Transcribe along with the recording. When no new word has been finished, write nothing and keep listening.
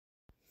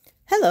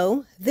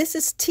Hello, this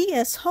is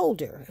T.S.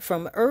 Holder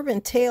from Urban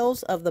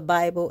Tales of the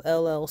Bible,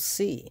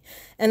 LLC,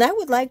 and I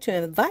would like to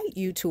invite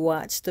you to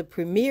watch the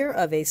premiere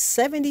of a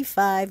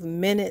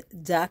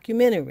 75-minute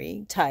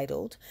documentary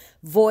titled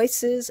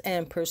Voices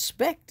and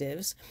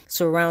Perspectives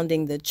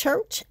Surrounding the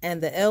Church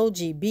and the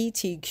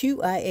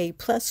LGBTQIA+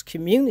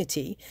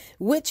 community,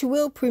 which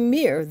will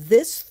premiere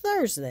this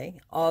Thursday,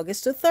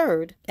 August the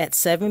 3rd at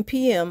 7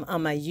 p.m.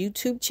 on my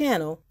YouTube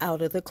channel,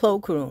 Out of the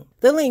Cloakroom.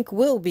 The link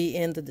will be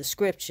in the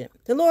description.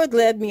 The Lord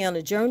led me on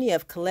a journey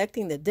of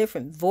collecting the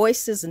different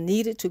voices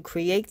needed to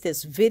create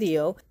this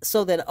video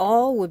so that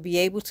all would be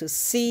able to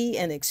see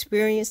and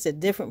experience the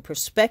different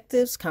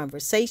perspectives,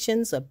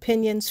 conversations,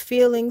 opinions,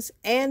 feelings,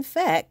 and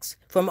facts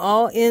from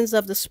all ends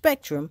of the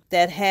spectrum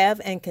that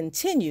have and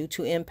continue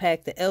to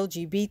impact the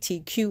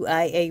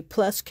LGBTQIA+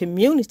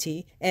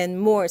 community, and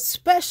more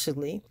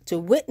especially to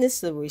witness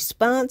the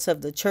response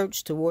of the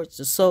church towards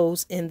the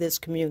souls in this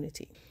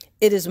community.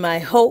 It is my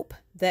hope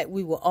that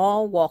we will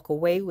all walk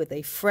away with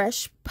a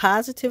fresh,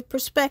 positive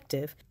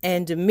perspective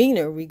and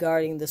demeanor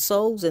regarding the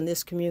souls in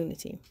this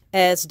community.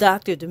 As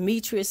Dr.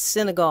 Demetrius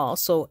Senegal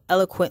so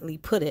eloquently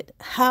put it,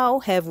 how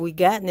have we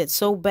gotten it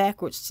so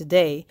backwards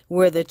today,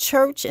 where the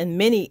church in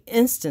many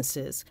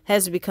instances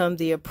has become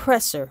the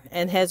oppressor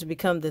and has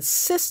become the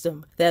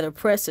system that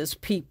oppresses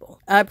people?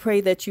 I pray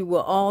that you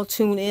will all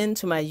tune in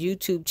to my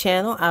YouTube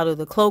channel, Out of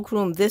the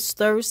Cloakroom, this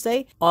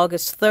Thursday,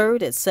 August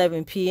 3rd at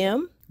 7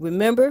 p.m.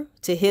 Remember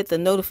to hit the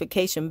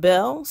notification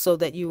bell so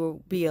that you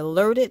will be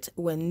alerted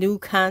when new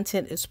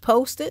content is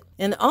posted.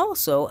 And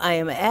also, I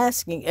am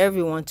asking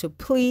everyone to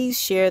please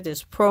share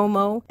this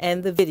promo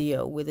and the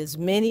video with as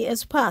many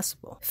as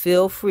possible.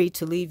 Feel free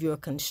to leave your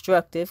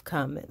constructive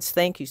comments.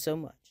 Thank you so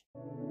much.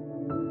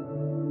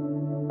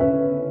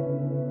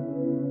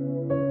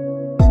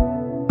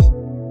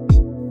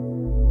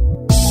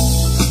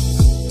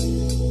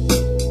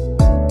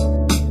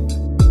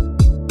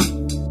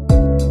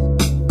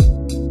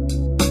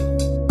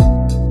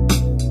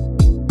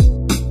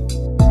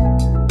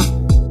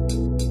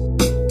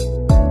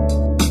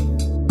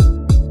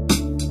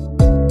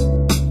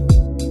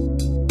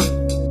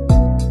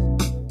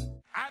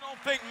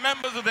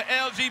 Members of the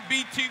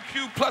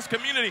LGBTQ+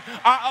 community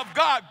are of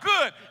God.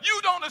 Good. You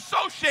don't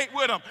associate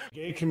with them. The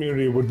gay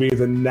community would be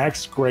the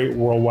next great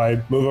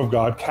worldwide move of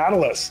God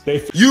catalyst.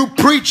 You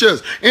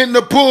preachers in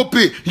the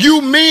pulpit,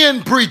 you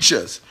men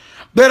preachers,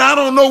 that I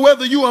don't know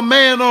whether you a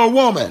man or a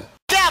woman.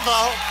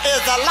 Devil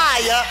is a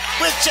liar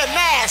with your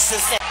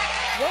nasty.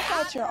 Work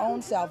out your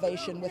own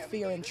salvation with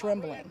fear and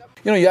trembling.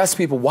 You know, you ask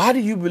people, why do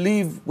you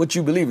believe what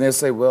you believe? And they'll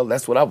say, well,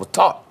 that's what I was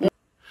taught.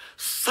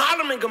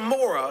 Sodom and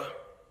Gomorrah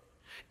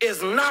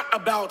is not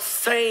about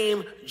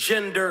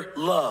same-gender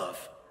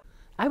love.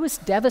 I was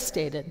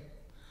devastated.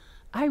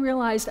 I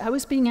realized I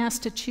was being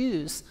asked to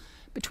choose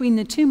between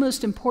the two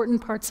most important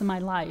parts of my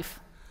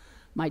life,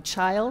 my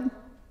child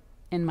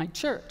and my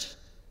church.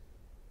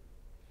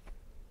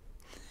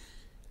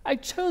 I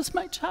chose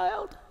my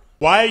child.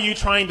 Why are you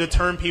trying to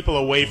turn people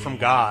away from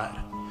God?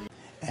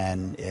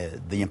 And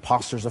the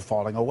imposters are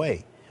falling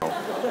away.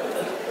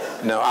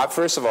 No,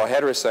 first of all,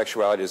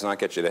 heterosexuality does not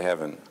get you to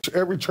heaven.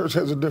 Every church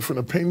has a different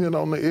opinion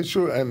on the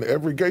issue, and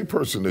every gay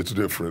person is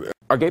different.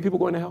 Are gay people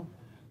going to hell?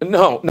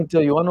 No. I'll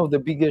tell you, one of the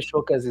biggest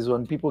shockers is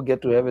when people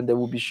get to heaven, they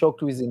will be shocked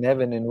who is in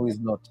heaven and who is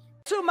not.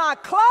 To my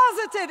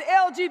closeted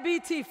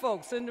LGBT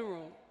folks in the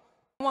room,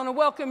 I want to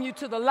welcome you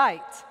to the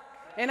light,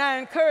 and I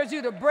encourage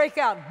you to break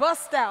out,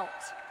 bust out,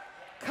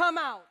 come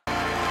out.